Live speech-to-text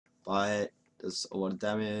Bite. Does a lot of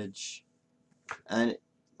damage. And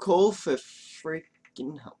call for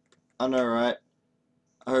freaking help. I know, right?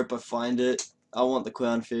 I hope I find it. I want the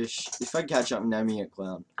clownfish. If I catch up, I'm naming it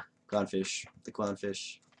clownfish. The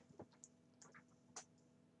clownfish.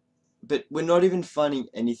 But we're not even finding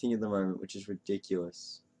anything at the moment, which is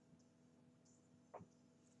ridiculous.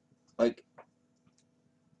 Like,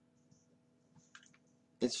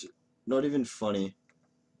 it's not even funny.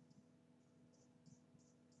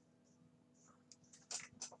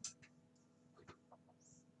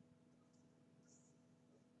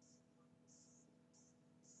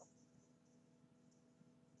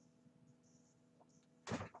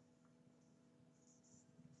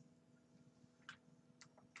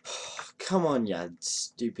 Come on, ya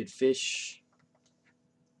stupid fish.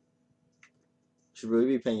 Should really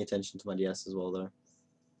be paying attention to my DS as well, though.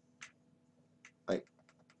 Like,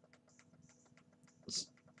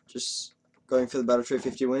 just going for the battle trade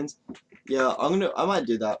 50 wins. Yeah, I might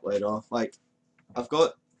do that later. Like, I've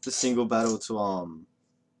got the single battle to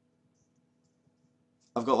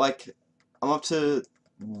I've got like, I'm up to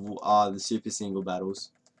the super single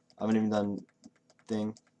battles. I haven't even done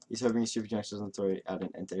thing. He's hoping his super junction doesn't throw it out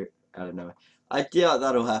and enter out of nowhere. I doubt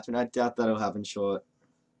that'll happen. I doubt that'll happen short.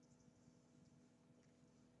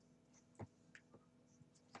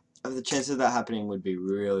 The chance of that happening would be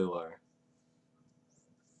really low.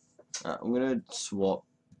 I'm gonna swap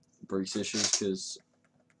Bruxishes because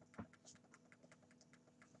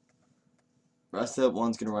I thought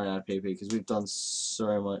one's gonna run out of PP because we've done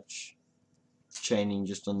so much chaining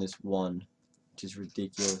just on this one, which is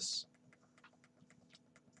ridiculous.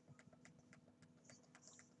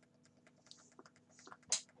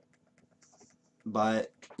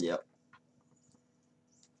 But yep.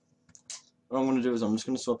 What I'm gonna do is I'm just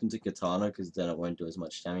gonna swap into Katana because then it won't do as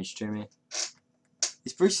much damage to me.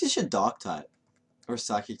 Is Bruxish a dark type? Or a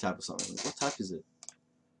psychic type or something? What type is it?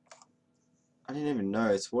 I didn't even know.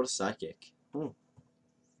 It's water psychic. Oh,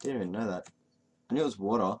 didn't even know that. I knew it was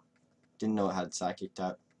water. Didn't know it had psychic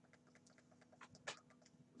type.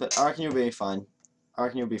 But I reckon you'll be fine. I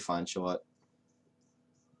reckon you'll be fine, short.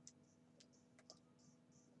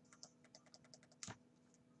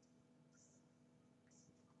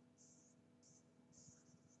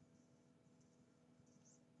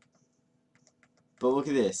 But look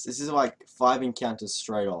at this. This is like 5 encounters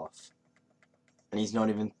straight off. And he's not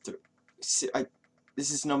even through.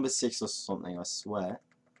 This is number 6 or something, I swear.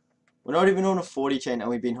 We're not even on a 40 chain and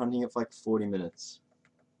we've been hunting it for like 40 minutes.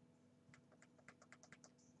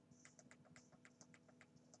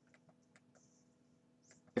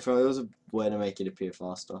 If only there was a way to make it appear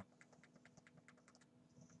faster.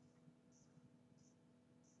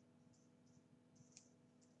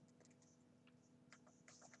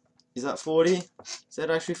 Is that 40? Is that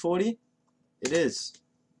actually 40? It is.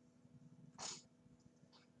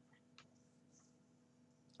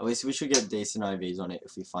 At least we should get decent IVs on it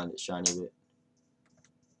if we find it shiny a bit.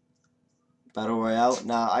 Battle Royale?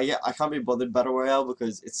 Nah, I can't be bothered Battle Royale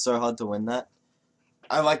because it's so hard to win that.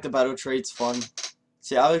 I like the battle tree, it's fun.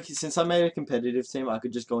 See, since I made a competitive team, I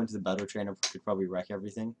could just go into the battle tree and I could probably wreck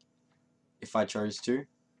everything. If I chose to. It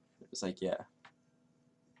was like, yeah.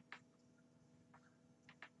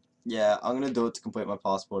 Yeah, I'm gonna do it to complete my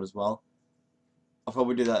passport as well. I'll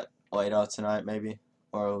probably do that later tonight, maybe.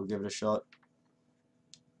 Or I'll give it a shot.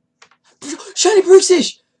 Shiny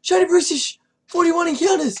Bruxish! Shiny Bruxish! 41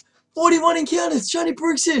 encounters! 41 encounters! Shiny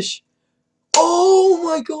Bruxish! Oh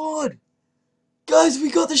my god! Guys,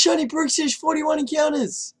 we got the Shiny Bruxish! 41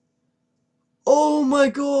 encounters! Oh my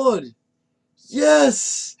god!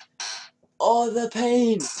 Yes! Oh, the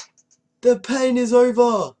pain! The pain is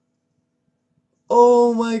over!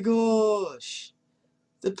 Oh my gosh!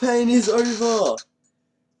 The pain is over!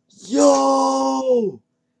 Yo!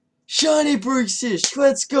 Shiny Bruxish!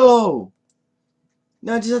 Let's go!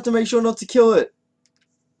 Now I just have to make sure not to kill it.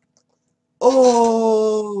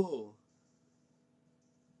 Oh!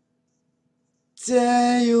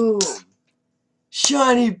 Damn!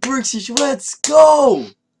 Shiny Bruxish, let's go!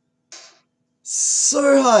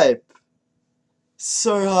 So hype!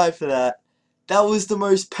 So hype for that. That was the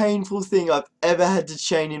most painful thing I've ever had to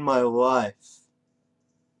chain in my life.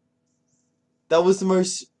 That was the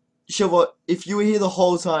most... Sure, if you were here the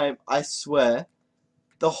whole time, I swear,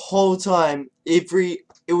 the whole time, it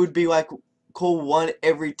would be like, call 1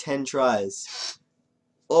 every 10 tries.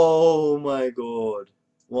 Oh my god.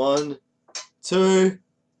 1, 2.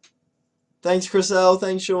 Thanks, Chriselle.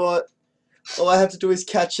 Thanks, Short. All I have to do is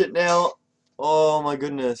catch it now. Oh my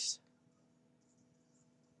goodness.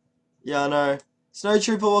 Yeah, I know. Snow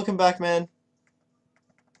Trooper, welcome back, man.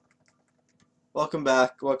 Welcome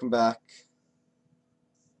back. Welcome back.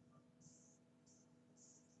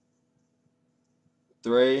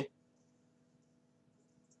 3.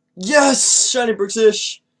 Yes! Shiny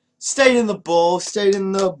Bruxish! Stayed in the ball, stayed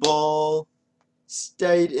in the ball.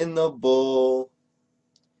 Stayed in the ball.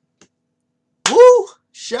 Woo!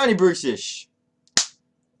 Shiny Bruxish.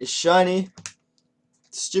 It's shiny.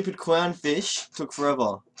 Stupid clownfish took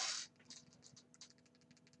forever.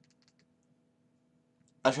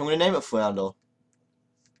 Actually, I'm going to name it Flounder.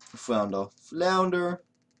 Flounder. Flounder.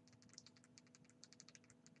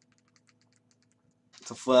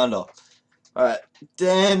 It's a flounder. Alright.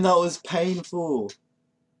 Damn, that was painful.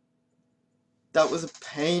 That was a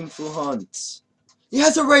painful hunt. He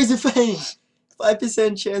has a Razor Fang!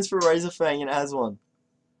 5% chance for a Razor Fang and it has one.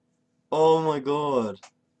 Oh my god.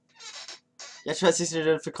 Yeah, try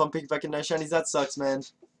 600 for comp piggyback and no shinies. That sucks, man.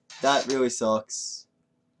 That really sucks.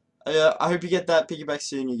 I hope you get that piggyback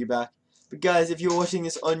soon, you get back. But guys, if you're watching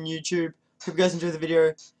this on YouTube, hope you guys enjoyed the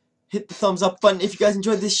video. Hit the thumbs up button if you guys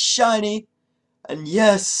enjoyed this shiny. And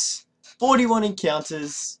yes, 41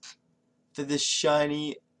 encounters for this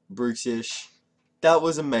shiny Bruxish. That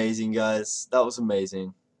was amazing, guys. That was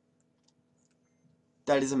amazing.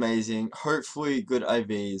 That is amazing. Hopefully good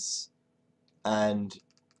IVs. And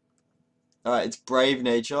alright, it's Brave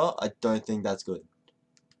Nature. I don't think that's good.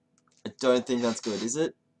 I don't think that's good, is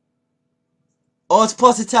it? Oh, it's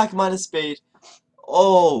plus attack minus speed.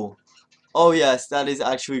 Oh. Oh yes, that is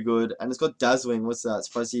actually good. And it's got Dazzling. What's that?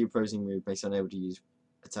 Spicy opposing move makes you unable to use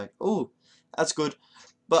attack. Oh, that's good.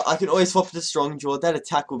 But I can always swap to Strong Jaw. That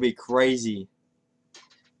attack will be crazy.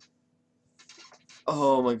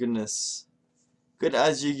 Oh my goodness. Good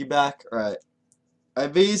as Yugi back. Alright.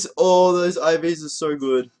 IVs. Oh, those IVs are so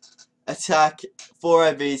good. Attack.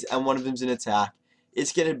 4 IVs and one of them's an attack.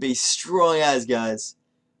 It's gonna be strong as, guys.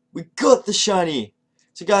 We got the shiny.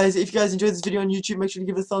 So guys, if you guys enjoyed this video on YouTube, make sure to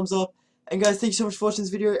give it a thumbs up. And guys, thank you so much for watching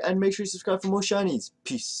this video, and make sure you subscribe for more shinies.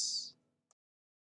 Peace.